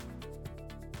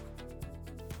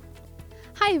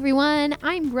Hi everyone,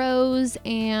 I'm Rose,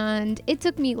 and it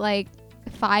took me like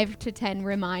 5 to 10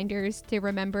 reminders to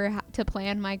remember to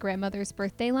plan my grandmother's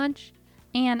birthday lunch.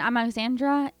 And I'm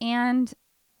Alexandra, and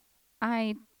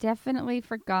I definitely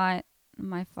forgot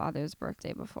my father's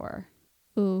birthday before.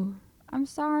 Ooh. I'm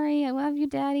sorry. I love you,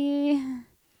 Daddy.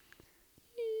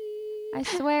 I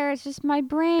swear it's just my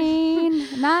brain,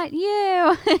 not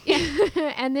you.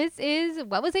 And this is,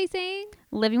 what was I saying?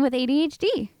 Living with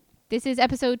ADHD. This is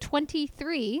episode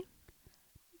 23.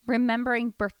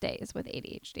 Remembering birthdays with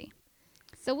ADHD.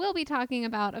 So we'll be talking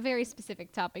about a very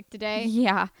specific topic today.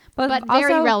 Yeah. But also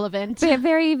very relevant.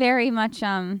 Very, very much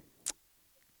to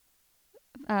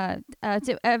all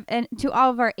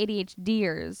of our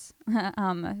ADHDers,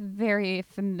 very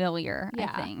familiar,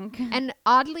 Yeah. I think. And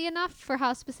oddly enough, for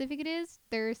how specific it is,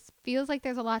 feels like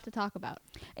there's a lot to talk about.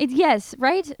 Yes,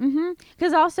 right?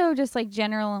 Because also just like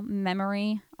general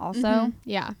memory also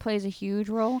plays a huge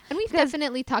role. And we've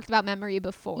definitely talked about memory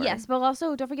before. Yes, but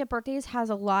also don't forget birthdays has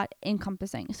a lot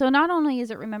encompassing. So not only is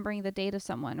it remembering the date of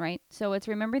someone, right? So it's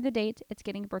remembering the date, it's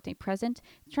getting a birthday present,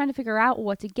 it's trying to figure out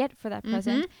what to get for that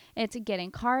present, it's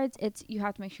getting cards, you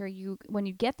have to make sure when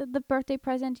you get the birthday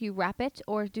present, you wrap it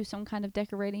or do some kind of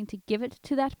decorating to give it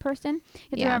to that person. You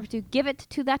have to remember to give it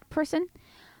to that person.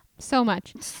 So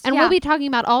much. And we'll be talking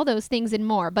about all those things and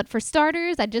more. But for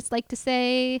starters, I'd just like to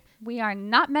say we are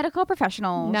not medical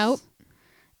professionals. Nope.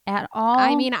 At all.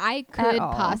 I mean, I could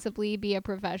possibly be a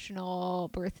professional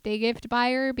birthday gift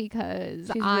buyer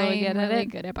because I'm really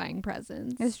good at buying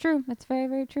presents. It's true. It's very,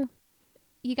 very true.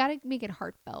 You got to make it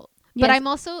heartfelt. Yes. But I'm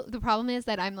also, the problem is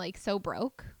that I'm like so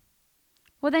broke.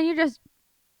 Well, then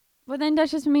that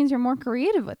just means you're more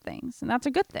creative with things. And that's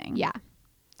a good thing. Yeah.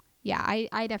 Yeah.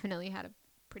 I definitely had a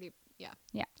pretty,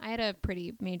 I had a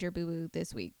pretty major boo-boo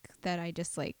this week that I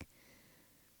just like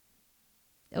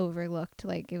overlooked.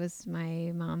 Like it was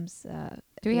my mom's.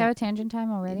 Do we have a tangent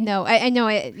time already? No, I know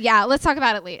it. Yeah, let's talk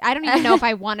about it later. I don't even know if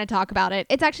I want to talk about it.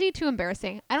 It's actually too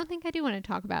embarrassing. I don't think I do want to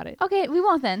talk about it. Okay, we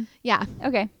won't then. Yeah.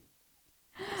 Okay.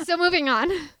 So moving on.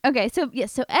 Okay, so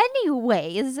yes. So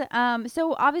anyways,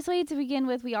 so obviously to begin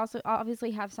with, we also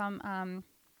obviously have some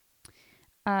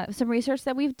research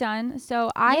that we've done.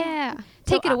 So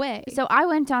take it away. So I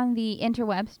went on the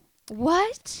interwebs.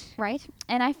 What? Right.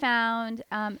 And I found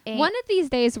one of these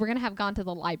days we're going to have gone to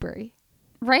the library.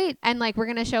 Right. And like we're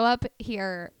going to show up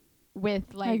here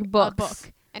with like books. A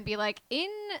book and be like,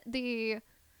 in the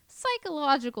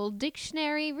psychological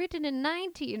dictionary written in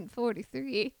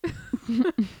 1943.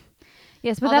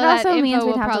 Yes, but that also means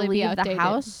we'd have to leave the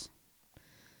house.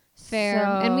 Fair. So,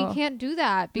 and we can't do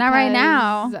that because not right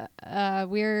now.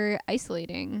 We're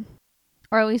isolating.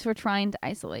 Or at least we're trying to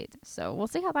isolate. So we'll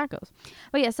see how that goes.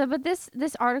 But yeah, but this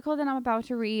article that I'm about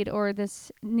to read, or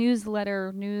this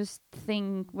newsletter, news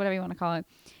thing, whatever you want to call it,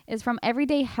 is from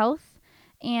Everyday Health.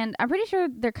 And I'm pretty sure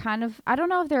they're I don't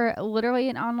know if they're literally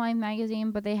an online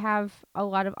magazine, but they have a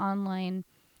lot of online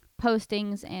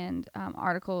postings and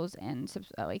articles and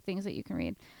like things that you can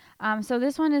read. So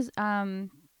this one is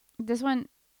this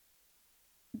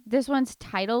one's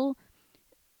title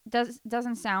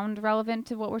doesn't sound relevant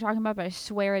to what we're talking about, but I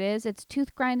swear it is. It's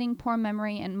Tooth Grinding, Poor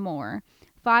Memory, and More.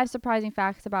 5 surprising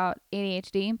facts about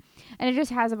ADHD. And it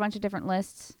just has a bunch of different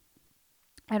lists.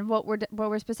 And what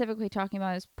we're specifically talking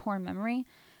about is poor memory.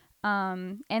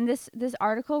 And this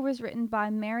article was written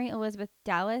by Mary Elizabeth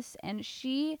Dallas, and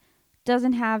she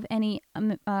doesn't have any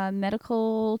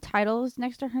medical titles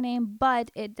next to her name, but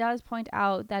it does point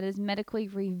out that is medically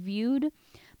reviewed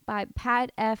by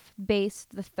Pat F. Bass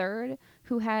III,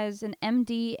 who has an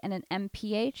MD and an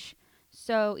MPH.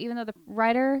 So even though the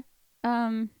writer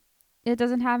it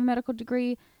doesn't have a medical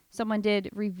degree, someone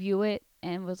did review it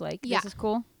and was like, this is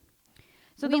cool.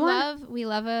 So we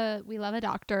love a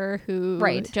doctor who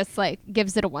just like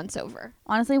gives it a once over.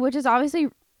 Honestly, which is obviously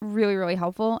really, really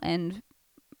helpful, and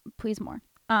please more.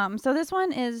 So this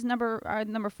one is number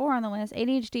 4 on the list.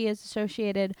 ADHD is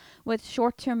associated with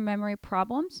short-term memory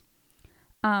problems.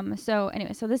 So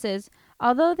this is,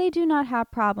 although they do not have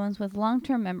problems with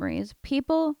long-term memories,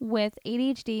 people with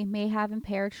ADHD may have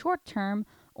impaired short-term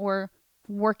or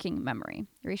working memory,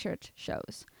 research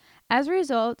shows. As a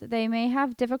result, they may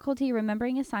have difficulty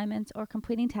remembering assignments or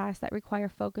completing tasks that require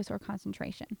focus or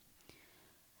concentration.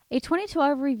 A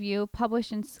 2012 review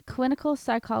published in Clinical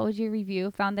Psychology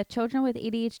Review found that children with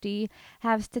ADHD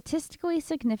have statistically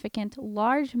significant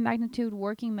large magnitude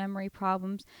working memory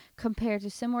problems compared to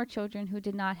similar children who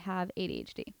did not have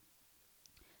ADHD.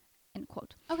 End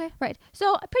quote. Okay. Right.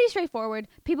 So pretty straightforward.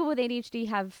 People with ADHD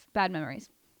have bad memories.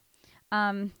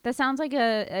 That sounds like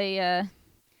I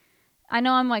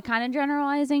know I'm like kind of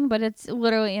generalizing, but it's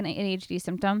literally an ADHD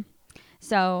symptom.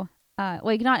 So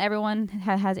like not everyone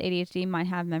has ADHD, might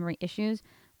have memory issues,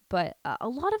 but a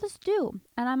lot of us do.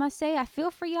 And I must say, I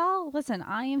feel for y'all. Listen,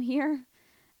 I am here.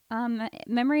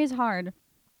 Memory is hard,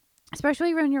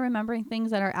 especially when you're remembering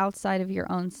things that are outside of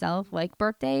your own self, like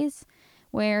birthdays,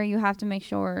 where you have to make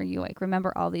sure you like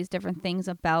remember all these different things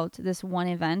about this one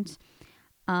event.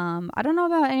 I don't know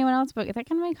about anyone else, but that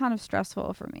can be kind of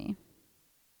stressful for me.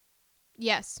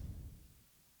 Yes.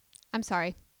 I'm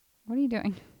sorry. What are you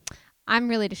doing? I'm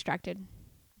really distracted.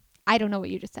 I don't know what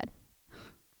you just said.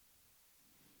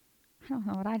 I don't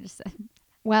know what I just said.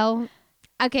 Well,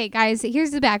 okay, guys,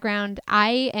 here's the background.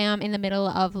 I am in the middle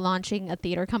of launching a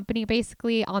theater company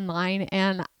basically online,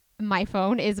 and my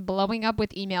phone is blowing up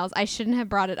with emails. I shouldn't have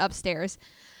brought it upstairs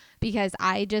because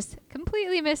I just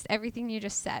completely missed everything you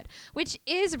just said, which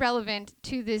is relevant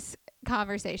to this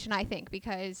conversation, I think,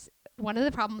 because one of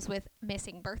the problems with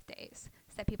missing birthdays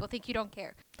is that people think you don't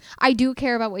care. I do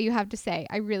care about what you have to say.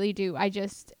 I really do. I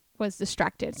just was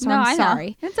distracted, so I'm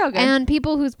sorry. It's okay. And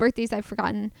people whose birthdays I've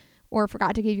forgotten or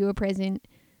forgot to give you a present,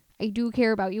 I do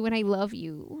care about you and I love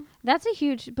you. That's a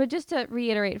huge, but just to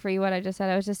reiterate for you what I just said,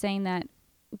 I was just saying that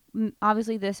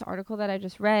obviously this article that I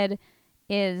just read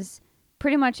is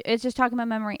pretty much, it's just talking about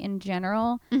memory in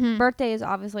general. Mm-hmm. Birthdays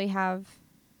obviously have,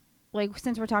 like,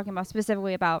 since we're talking about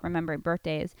specifically about remembering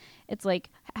birthdays, it's like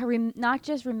not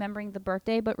just remembering the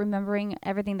birthday, but remembering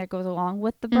everything that goes along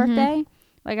with the birthday.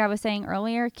 Like I was saying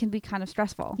earlier, can be kind of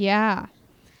stressful. Yeah.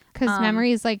 Because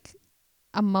memory is like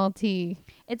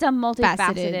it's a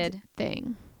multifaceted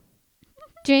thing.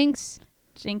 Jinx.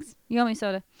 You owe me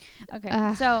soda.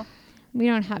 Okay. So we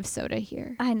don't have soda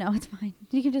here. I know, it's fine.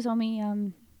 You can just owe me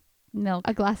milk.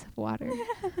 A glass of water.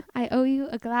 I owe you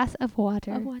a glass of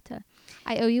water.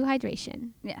 I owe you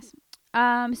hydration. Yes.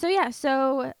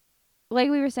 So like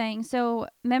we were saying, so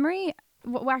memory,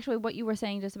 actually what you were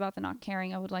saying just about the not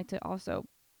caring, I would like to also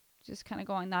just kind of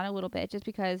go on that a little bit, just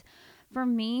because for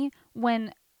me,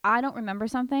 when I don't remember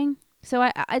something, so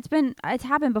it's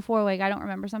happened before, like I don't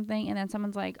remember something and then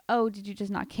someone's like, oh, did you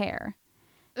just not care?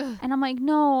 Ugh. And I'm like,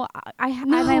 no,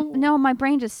 no, my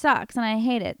brain just sucks and I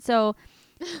hate it. So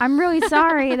I'm really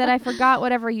sorry that I forgot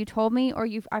whatever you told me, or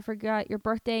I forgot your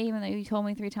birthday even though you told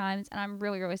me 3 times, and I'm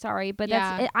really, really sorry. But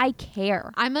that's it. I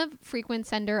care. I'm a frequent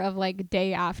sender of like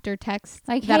day after texts,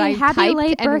 like, that hey, I happy typed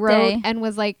late and birthday. wrote and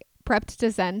was like prepped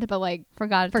to send, but like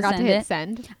forgot to hit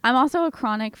send. I'm also a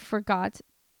chronic forgot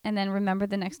and then remember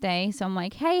the next day. So I'm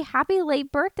like, hey, happy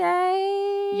late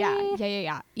birthday.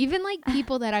 Yeah. Even like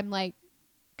people that I'm like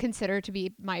consider to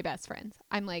be my best friends,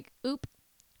 I'm like,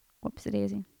 Whoopsie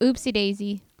daisy. Oopsie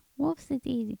daisy. Whoopsie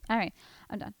daisy. All right,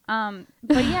 I'm done.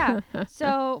 But yeah.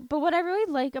 But what I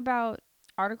really like about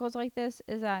articles like this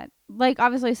is that, like,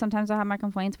 obviously sometimes I have my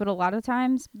complaints, but a lot of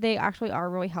times they actually are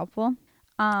really helpful.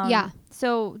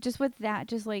 So just with that,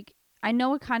 just like, I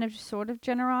know it kind of sort of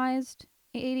generalized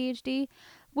ADHD,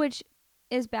 which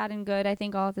is bad and good, I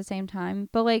think, all at the same time.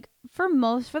 But like for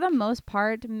the most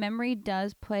part, memory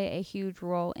does play a huge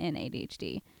role in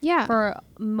ADHD. Yeah. For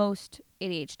most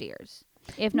ADHDers,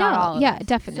 if not all of us. Yeah,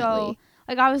 definitely. So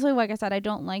like, obviously, like I said, I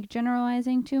don't like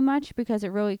generalizing too much because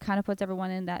it really kind of puts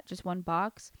everyone in that just one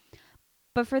box.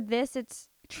 But for this, it's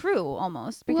true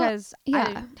almost, because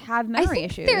I have memory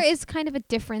issues. There is kind of a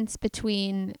difference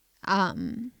between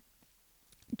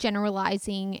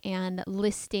generalizing and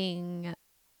listing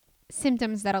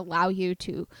symptoms that allow you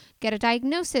to get a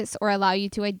diagnosis or allow you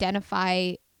to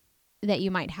identify that you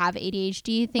might have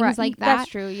ADHD, things like that. That's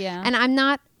true, yeah.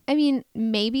 And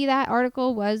maybe that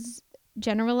article was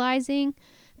generalizing,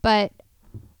 but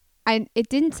it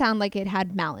didn't sound like it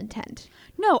had malintent.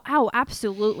 No,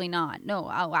 absolutely not. No,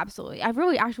 absolutely. I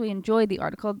really actually enjoyed the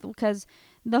article because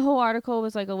the whole article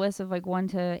was like a list of like 1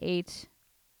 to 8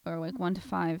 or like 1 to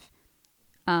 5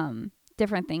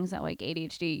 different things that like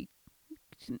ADHD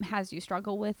has you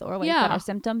struggle with, or like that are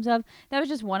symptoms of. That was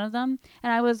just one of them,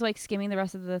 and I was like skimming the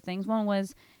rest of the things. One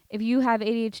was, if you have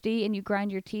ADHD and you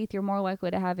grind your teeth, you're more likely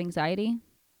to have anxiety.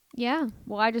 Yeah.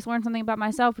 Well, I just learned something about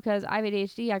myself because I have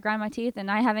ADHD, I grind my teeth,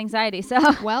 and I have anxiety. So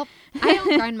well, I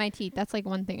don't grind my teeth. That's like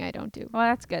one thing I don't do. Well,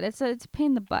 that's good. It's a pain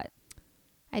in the butt.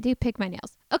 I do pick my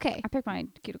nails. Okay. I pick my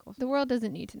cuticles. The world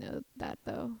doesn't need to know that,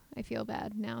 though. I feel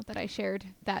bad now that I shared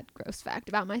that gross fact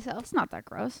about myself. It's not that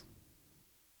gross.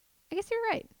 I guess you're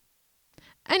right.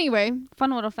 Anyway.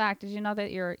 Fun little fact. Did you know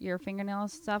that your fingernail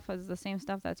stuff is the same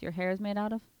stuff that your hair is made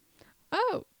out of?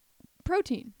 Oh.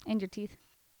 Protein. And your teeth.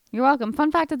 You're welcome.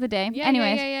 Fun fact of the day. Yeah,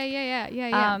 anyways.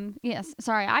 Yeah. Yes.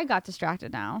 Sorry, I got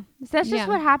distracted now. That's just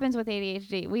what happens with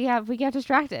ADHD. We get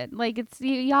distracted. Like, it's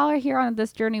y'all are here on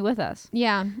this journey with us.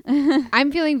 Yeah.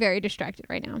 I'm feeling very distracted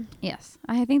right now. Yes.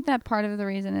 I think that part of the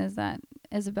reason is that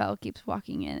Isabel keeps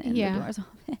walking in and Yeah. the door's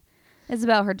open.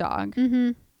 Isabel, her dog.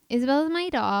 Mm-hmm. Isabel is my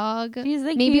dog. She's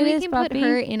the Maybe we cutest can puppy. put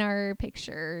her in our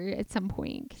picture at some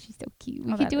point 'cause she's so cute.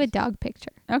 We Oh, could that do a is- dog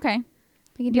picture. Okay.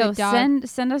 We can do Yo, a dog.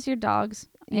 send us your dogs.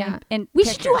 Yeah. And We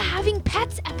should do a pictures. having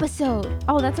pets episode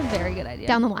Oh, that's a very good idea.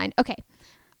 down the line. Okay.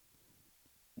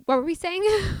 What were we saying?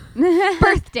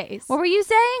 Birthdays. What were you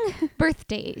saying?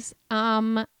 Birthdays.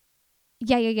 Yeah.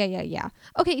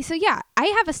 Okay, so yeah, I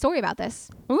have a story about this.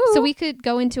 Ooh. So we could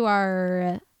go into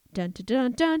our dun dun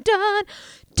dun dun dun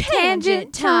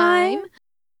Tangent time.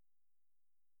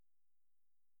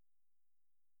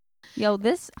 Yo,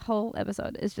 this whole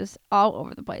episode is just all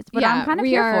over the place. But I'm kind of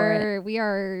here for it. We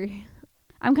are.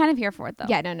 I'm kind of here for it, though.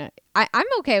 Yeah, no. I'm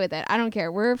okay with it. I don't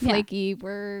care. We're Yeah. flaky.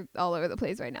 We're all over the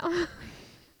place right now.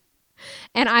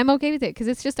 And I'm okay with it because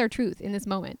it's just our truth in this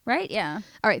moment. Right? Yeah.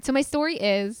 All right. So my story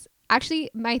is actually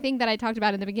my thing that I talked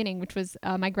about in the beginning, which was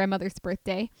my grandmother's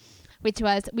birthday, which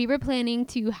was we were planning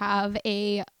to have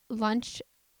a lunch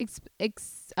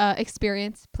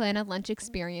experience, plan a lunch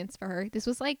experience for her. This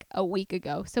was like a week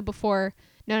ago. So before,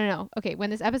 no. Okay. When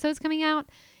this episode's coming out,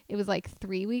 it was like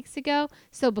 3 weeks ago.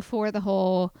 So before the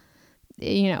whole,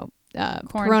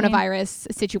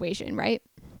 coronavirus situation, right?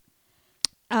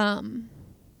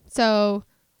 So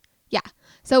yeah.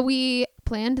 So we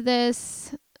planned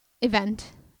this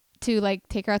event to like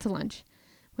take her out to lunch.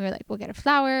 We were like, we'll get her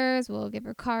flowers, we'll give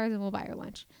her cards, and we'll buy her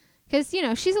lunch. Cause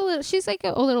she's like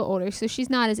a little older, so she's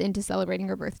not as into celebrating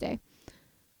her birthday.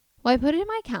 Well, I put it in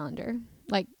my calendar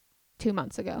like 2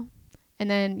 months ago. And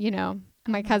then,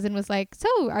 my cousin was like,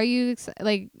 so are you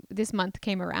like this month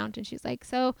came around and she's like,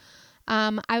 so,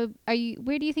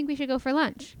 where do you think we should go for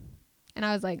lunch? And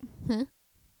I was like, huh?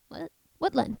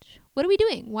 What lunch? What are we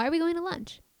doing? Why are we going to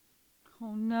lunch?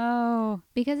 Oh, no.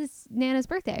 Because it's Nana's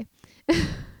birthday.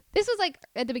 This was like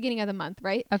at the beginning of the month,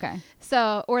 right? Okay.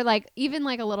 So, or like even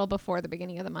like a little before the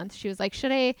beginning of the month, she was like,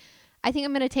 I think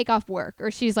I'm going to take off work. Or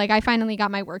she's like, I finally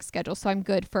got my work schedule, so I'm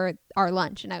good for our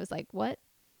lunch. And I was like, what?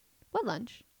 What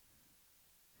lunch?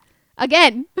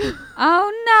 Again.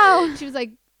 Oh, no. She was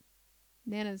like,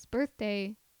 Nana's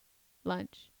birthday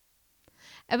lunch.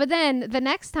 But then the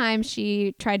next time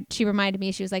she reminded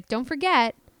me, she was like, don't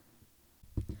forget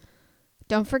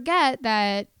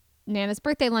that Nana's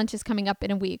birthday lunch is coming up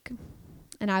in a week.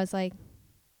 And I was like,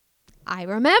 I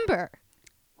remember.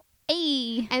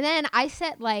 Hey. And then I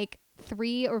set like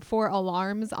 3 or 4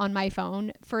 alarms on my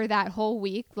phone for that whole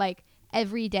week, like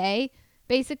every day,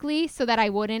 basically, so that I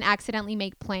wouldn't accidentally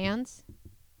make plans.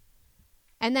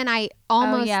 And then I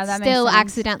almost still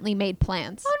accidentally made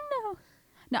plans. Oh, no.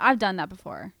 No, I've done that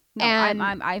before. No, And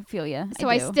I feel you. So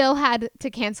I still had to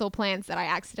cancel plans that I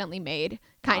accidentally made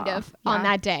on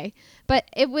that day. But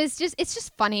it's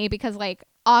just funny because like,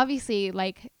 obviously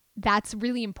like that's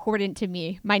really important to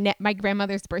me. My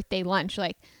grandmother's birthday lunch,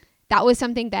 like that was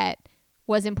something that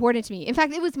was important to me. In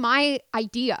fact, it was my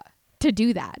idea to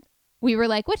do that. We were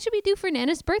like, what should we do for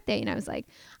Nana's birthday? And I was like,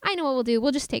 I know what we'll do.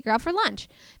 We'll just take her out for lunch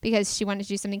because she wanted to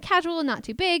do something casual and not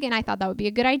too big. And I thought that would be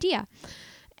a good idea.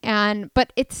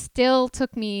 But it still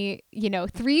took me,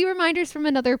 3 reminders from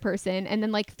another person and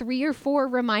then like 3 or 4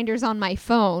 reminders on my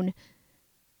phone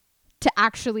to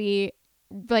actually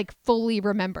like fully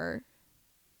remember.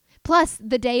 Plus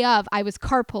the day of I was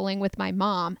carpooling with my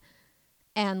mom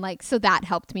and like, so that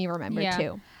helped me remember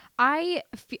too. I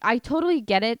totally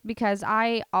get it because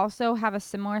I also have a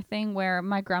similar thing where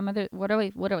my grandmother,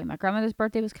 my grandmother's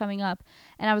birthday was coming up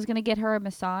and I was going to get her a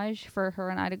massage for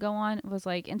her and I to go on. It was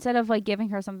like, instead of like giving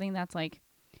her something that's like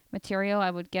material,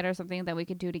 I would get her something that we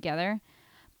could do together.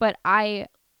 But I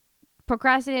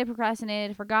procrastinated,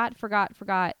 forgot.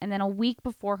 And then a week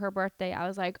before her birthday, I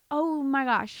was like, oh my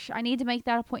gosh, I need to make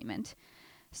that appointment.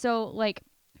 So like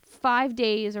 5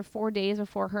 days or 4 days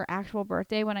before her actual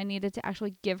birthday, when I needed to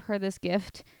actually give her this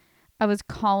gift, I was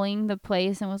calling the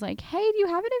place and was like, hey, do you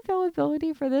have any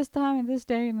availability for this time and this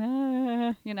day?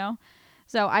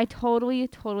 So I totally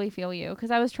feel you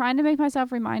because I was trying to make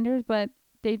myself reminders, but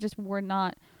they just were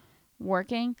not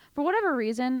working. For whatever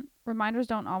reason, reminders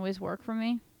don't always work for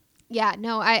me. Yeah,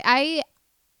 no, I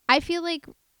feel like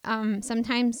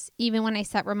sometimes even when I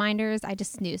set reminders, I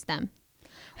just snooze them.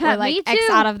 Or like X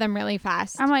out of them really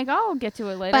fast. I'm like, oh, I'll get to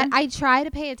it later. But I try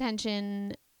to pay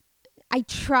attention.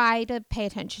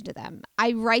 To them.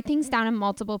 I write things down in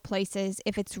multiple places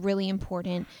if it's really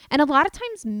important. And a lot of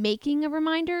times making a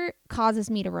reminder causes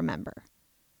me to remember.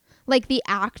 Like the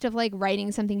act of like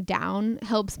writing something down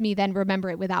helps me then remember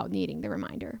it without needing the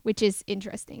reminder, which is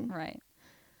interesting. Right.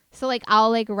 So like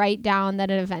I'll like write down that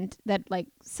an event that like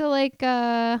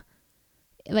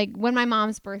when my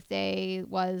mom's birthday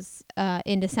was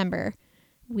in December,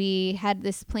 we had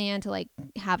this plan to like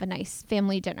have a nice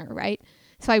family dinner, right?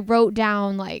 So I wrote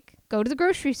down like, go to the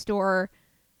grocery store,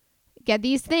 get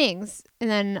these things. And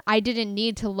then I didn't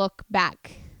need to look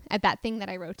back at that thing that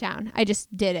I wrote down. I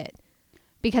just did it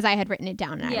because I had written it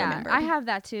down and I remembered. I have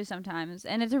that too sometimes.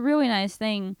 And it's a really nice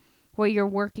thing where your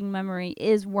working memory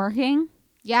is working.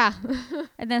 Yeah.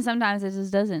 And then sometimes it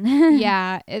just doesn't.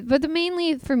 Yeah. But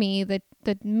mainly for me, the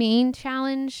main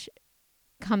challenge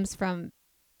comes from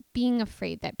being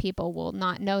afraid that people will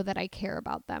not know that I care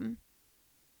about them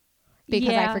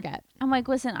because I forget. I'm like,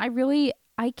 listen,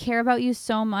 I care about you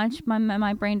so much.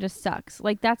 My brain just sucks.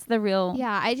 Like, that's the real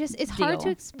It's hard to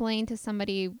explain to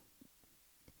somebody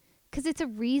because it's a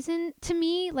reason to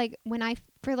me. Like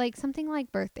for like something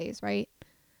like birthdays, right?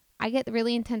 I get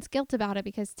really intense guilt about it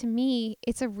because to me,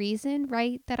 it's a reason,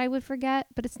 right, that I would forget,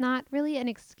 but it's not really an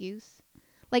excuse.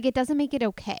 Like, it doesn't make it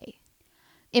okay,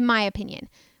 in my opinion.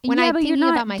 When I'm thinking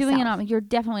about myself. You're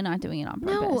definitely not doing it on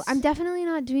purpose. No, I'm definitely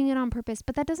not doing it on purpose,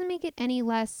 but that doesn't make it any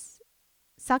less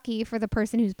sucky for the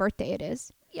person whose birthday it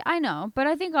is. Yeah, I know. But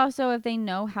I think also if they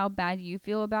know how bad you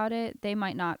feel about it, they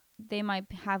might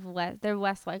have they're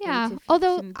less likely to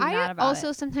although to be mad about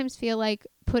also sometimes feel like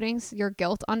putting your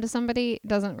guilt onto somebody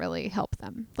doesn't really help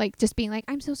them. Like just being like,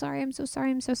 I'm so sorry, I'm so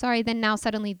sorry, I'm so sorry. Then now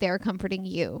suddenly they're comforting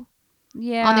you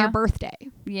on their birthday.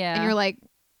 Yeah. And you're like,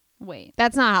 wait,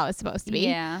 that's not how it's supposed to be.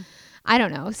 Yeah. I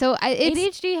don't know. So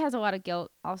ADHD has a lot of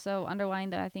guilt also underlying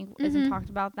that I think isn't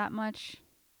talked about that much.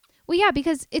 Well, yeah,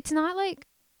 because it's not like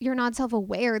you're not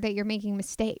self-aware that you're making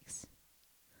mistakes.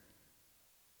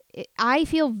 I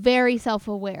feel very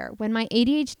self-aware when my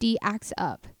ADHD acts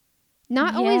up.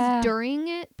 Not always during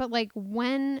it, but like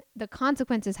when the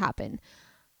consequences happen,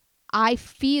 I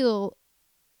feel,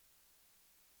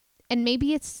 and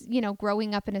maybe it's,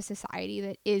 growing up in a society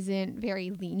that isn't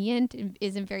very lenient and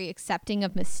isn't very accepting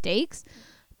of mistakes,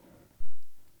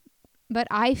 but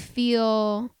I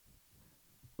feel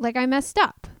like I messed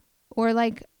up or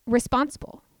like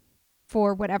responsible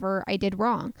for whatever I did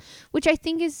wrong, which I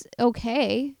think is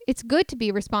okay. It's good to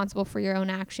be responsible for your own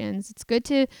actions. It's good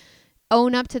to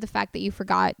own up to the fact that you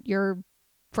forgot your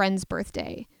friend's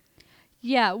birthday.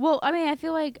 Yeah. Well, I mean, I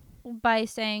feel like by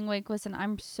saying like, listen,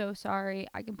 I'm so sorry,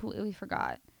 I completely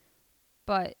forgot,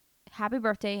 but happy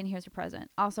birthday and here's your present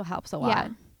also helps a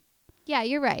lot. Yeah,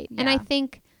 you're right. Yeah. And I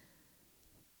think,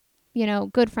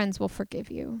 good friends will forgive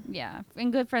you. Yeah.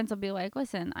 And good friends will be like,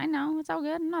 listen, I know it's all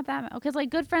good. I'm not that mad. Because like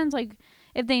good friends, like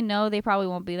if they know, they probably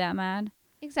won't be that mad.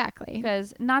 Exactly.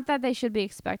 Because not that they should be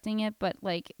expecting it, but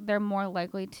like they're more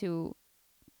likely to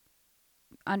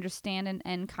understand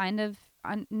and kind of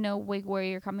know where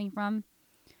you're coming from.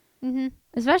 Mm-hmm.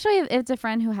 Especially if it's a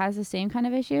friend who has the same kind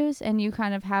of issues and you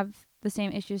kind of have the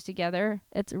same issues together.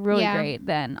 It's really great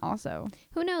then also.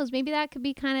 Who knows? Maybe that could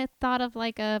be kind of thought of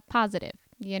like a positive,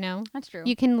 That's true.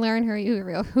 You can learn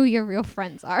who your real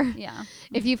friends are. Yeah.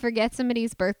 If you forget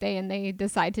somebody's birthday and they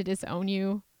decide to disown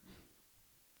you,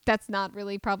 that's not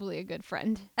really probably a good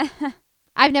friend.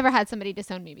 I've never had somebody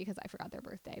disown me because I forgot their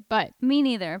birthday, but me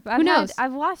neither. But who knows?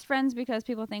 I've lost friends because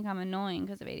people think I'm annoying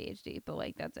because of ADHD, but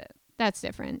like that's it. That's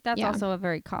different. That's also a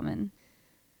very common.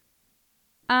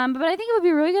 But I think it would be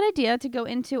a really good idea to go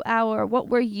into our "What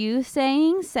Were You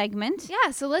Saying" segment.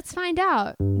 Yeah. So let's find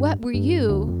out what were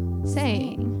you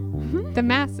saying. The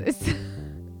masses.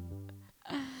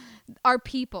 Our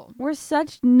people. We're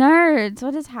such nerds.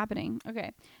 What is happening?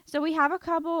 Okay. So we have a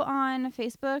couple on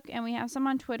Facebook and we have some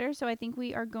on Twitter. So I think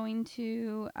we are going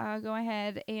to go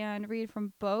ahead and read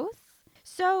from both.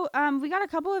 So we got a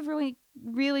couple of really,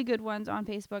 really good ones on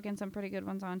Facebook and some pretty good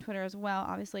ones on Twitter as well,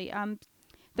 obviously.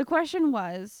 The question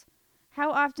was,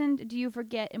 how often do you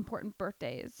forget important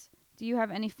birthdays? Do you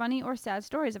have any funny or sad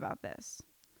stories about this?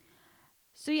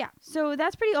 So yeah, so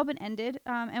that's pretty open-ended,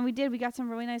 and we got some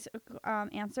really nice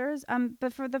answers.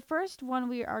 But for the first one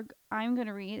I'm going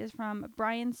to read is from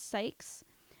Brian Sykes.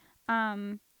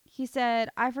 He said,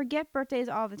 I forget birthdays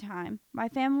all the time. My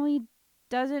family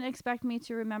doesn't expect me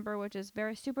to remember, which is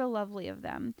very super lovely of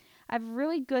them. I have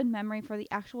really good memory for the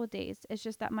actual days. It's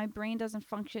just that my brain doesn't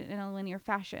function in a linear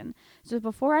fashion. So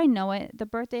before I know it, the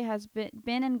birthday has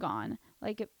been and gone,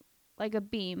 like a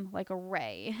beam, like a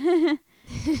ray.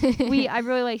 I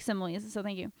really like similes, so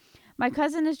thank you. My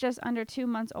cousin is just under 2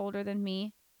 months older than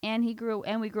me, and we grew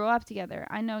up together.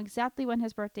 I know exactly when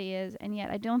his birthday is, and yet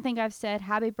I don't think I've said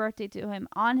happy birthday to him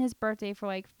on his birthday for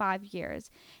like 5 years.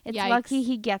 It's lucky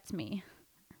he gets me.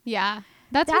 Yeah.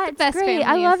 That's what the best great. family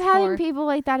I love is having for. people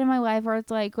like that in my life where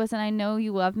it's like, listen, I know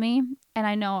you love me, and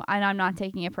I know, and I'm not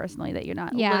taking it personally that you're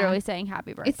not Yeah. literally saying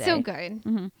happy birthday. It's so good.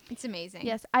 Mm-hmm. It's amazing.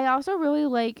 Yes, I also really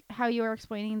like how you were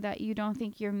explaining that you don't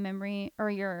think your memory or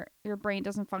your brain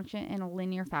doesn't function in a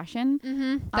linear fashion.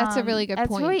 Mm-hmm. That's a really good that's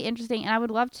point. really interesting, and I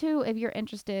would love to, if you're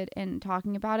interested in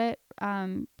talking about it,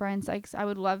 Brian Sykes, I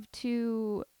would love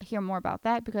to hear more about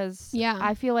that, because Yeah.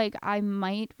 I feel like I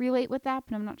might relate with that,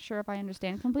 but I'm not sure if I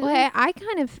understand completely. Well, I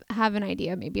kind of have an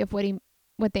idea maybe of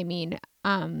what they mean.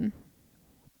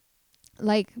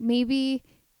 Like maybe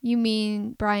you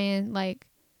mean, Brian, like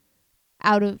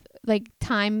out of like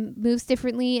time moves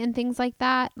differently and things like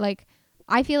that. Like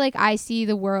I feel like I see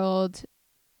the world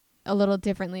a little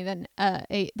differently than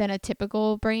a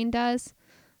typical brain does,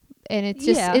 and it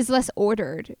just is less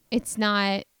ordered. It's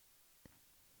not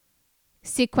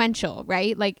sequential,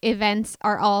 right? Like events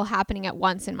are all happening at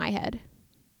once in my head.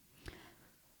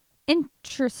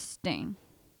 Interesting.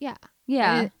 Yeah.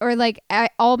 Yeah. Or like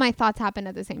all my thoughts happen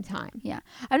at the same time. Yeah.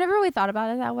 I've never really thought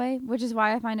about it that way, which is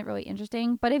why I find it really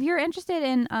interesting. But if you're interested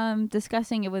in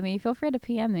discussing it with me, feel free to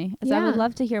PM me, because I would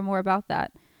love to hear more about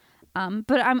that.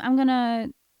 But I'm gonna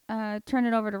turn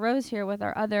it over to Rose here with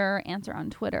our other answer on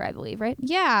Twitter, I believe, right?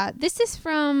 Yeah. This is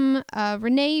from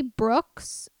Renee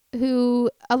Brooks, who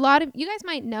a lot of you guys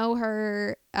might know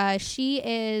her. She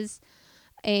is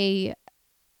a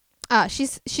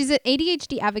she's an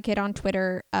ADHD advocate on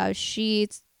Twitter. She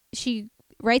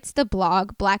writes the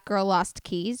blog Black Girl Lost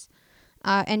Keys,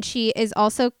 and she is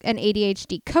also an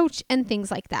ADHD coach and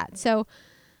things like that. So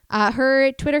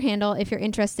her Twitter handle, if you're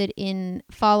interested in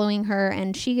following her,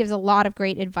 and she gives a lot of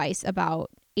great advice about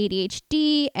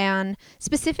ADHD and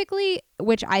specifically,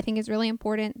 which I think is really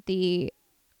important, the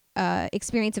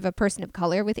experience of a person of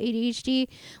color with ADHD,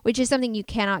 which is something you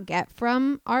cannot get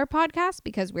from our podcast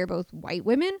because we're both white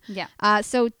women. Yeah.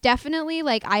 So definitely,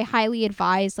 like, I highly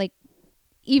advise, like,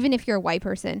 even if you're a white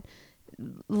person,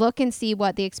 look and see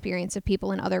what the experience of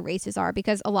people in other races are,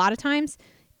 because a lot of times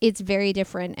it's very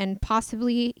different and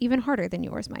possibly even harder than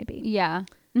yours might be. Yeah.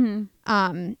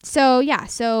 Mm-hmm.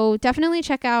 So definitely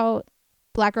check out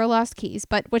Black Girl Lost Keys.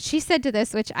 But what she said to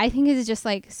this, which I think is just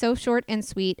like so short and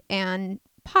sweet and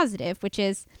positive, which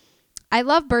is, I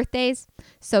love birthdays,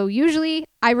 so usually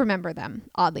I remember them,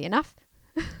 oddly enough.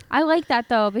 I like that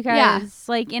though, because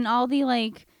like in all the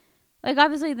like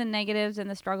obviously the negatives and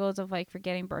the struggles of like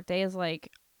forgetting birthdays,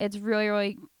 like it's really,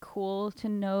 really cool to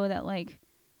know that like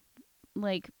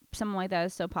someone like that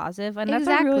is so positive, and that's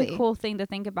a really cool thing to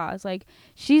think about. It's like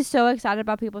she's so excited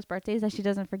about people's birthdays that she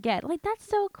doesn't forget. Like that's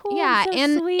so cool. Yeah,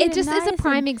 and sweet it just and is a nice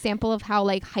prime example of how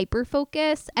like hyper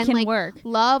focus and can like work.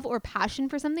 love or passion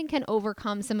for something can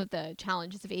overcome some of the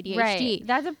challenges of ADHD. Right.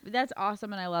 That's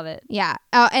awesome, and I love it. Yeah.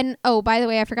 And by the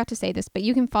way, I forgot to say this, but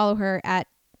you can follow her at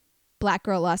Black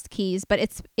Girl Lost Keys, but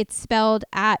it's spelled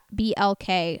at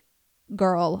BLK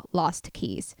Girl Lost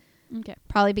Keys. Okay.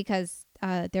 Probably because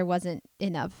there wasn't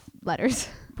enough letters.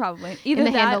 Probably either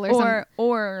the that handle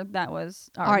or that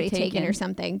was already taken or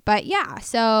something. But yeah,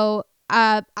 so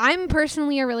I'm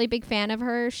personally a really big fan of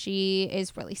her. She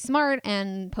is really smart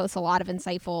and posts a lot of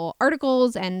insightful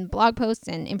articles and blog posts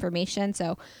and information.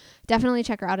 So definitely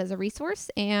check her out as a resource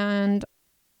and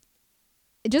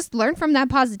just learn from that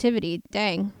positivity.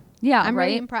 Dang. Yeah, I'm right?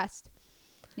 really impressed.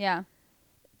 Yeah.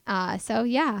 So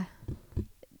yeah.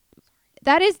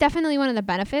 That is definitely one of the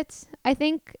benefits, I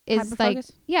think, is like,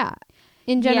 yeah,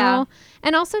 in general. Yeah.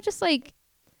 And also just like,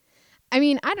 I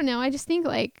mean, I don't know. I just think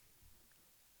like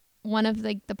one of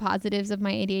like the positives of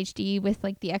my ADHD with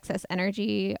like the excess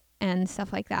energy and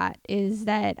stuff like that is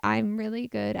that I'm really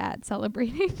good at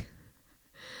celebrating.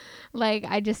 Like,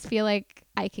 I just feel like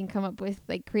I can come up with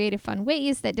like creative, fun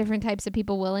ways that different types of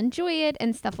people will enjoy it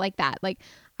and stuff like that. Like,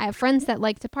 I have friends that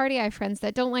like to party. I have friends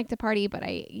that don't like to party, but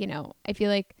I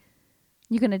feel like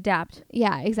you can adapt.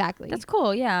 Yeah, exactly. That's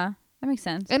cool. Yeah, that makes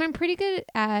sense. And I'm pretty good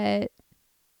at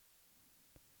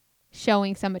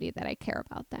showing somebody that I care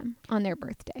about them on their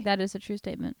birthday. That is a true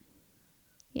statement.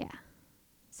 Yeah.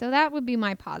 So that would be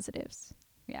my positives.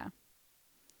 Yeah.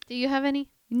 Do you have any?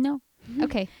 No.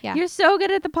 Okay. Yeah. You're so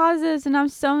good at the positives, and I'm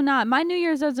so not. My New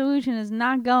Year's resolution is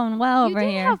not going well over here.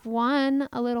 You did have one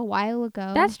a little while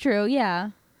ago. That's true.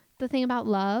 Yeah. The thing about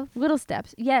love. Little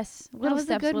steps. Yes. Little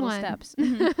steps. Little steps.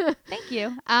 Mm-hmm. Thank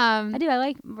you. I do. I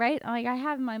like, right? Like, I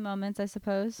have my moments, I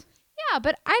suppose. Yeah,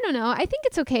 but I don't know. I think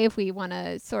it's okay if we want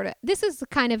to sort of, this is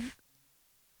kind of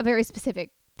a very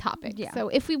specific topic. Yeah. So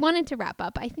if we wanted to wrap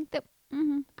up, I think that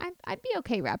I'd be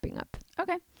okay wrapping up.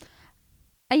 Okay.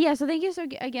 Yeah. So thank you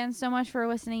again so much for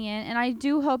listening in. And I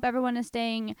do hope everyone is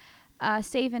staying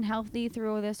safe and healthy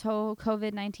through this whole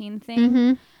COVID-19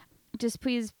 thing. just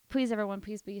please everyone,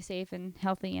 please be safe and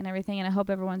healthy and everything, and I hope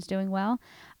everyone's doing well.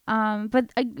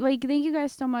 But like, thank you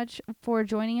guys so much for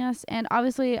joining us, and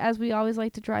obviously, as we always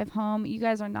like to drive home, you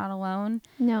guys are not alone.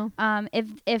 No.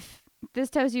 If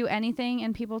this tells you anything,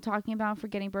 and people talking about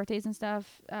forgetting birthdays and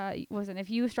stuff, listen, if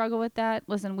you struggle with that,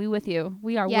 listen, we with you.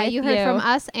 We are with you. Yeah, you heard from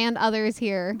us and others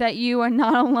here that you are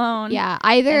not alone. Yeah,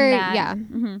 either, yeah.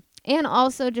 And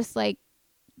also just like,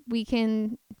 you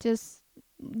can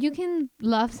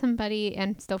love somebody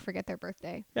and still forget their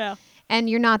birthday. Yeah. And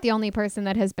you're not the only person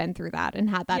that has been through that and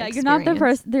had that experience. You're not the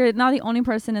person. They're not the only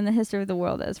person in the history of the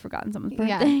world that has forgotten someone's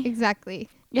birthday. Yeah, exactly.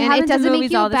 And it doesn't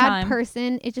make you a bad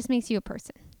person. It just makes you a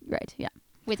person. Right. Yeah.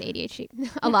 With ADHD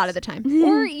a lot of the time.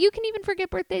 Or you can even forget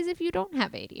birthdays if you don't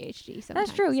have ADHD sometimes.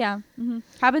 That's true. Yeah.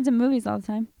 Happens in movies all the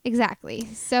time. Exactly.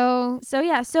 So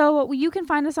you can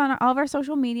find us on all of our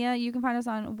social media. You can find us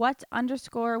on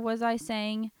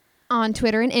what_was-I-saying on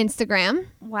Twitter and Instagram.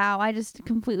 Wow, I just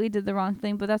completely did the wrong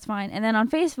thing, but that's fine. And then on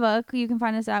Facebook, you can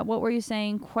find us at What Were You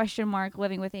Saying?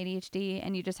 Living with ADHD,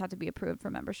 and you just have to be approved for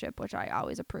membership, which I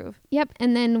always approve. Yep,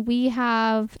 and then we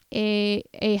have a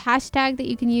hashtag that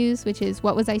you can use, which is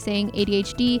What Was I Saying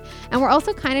ADHD, and we're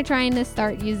also kind of trying to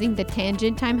start using the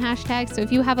tangent time hashtag. So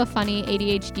if you have a funny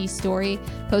ADHD story,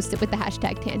 post it with the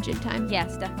hashtag tangent time.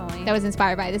 Yes, definitely. That was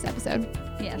inspired by this episode.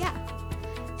 Yes. Yeah.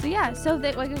 So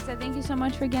like I said, thank you so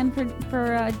much for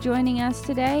joining us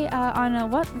today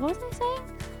on what was I saying?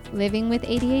 Living with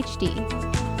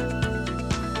ADHD.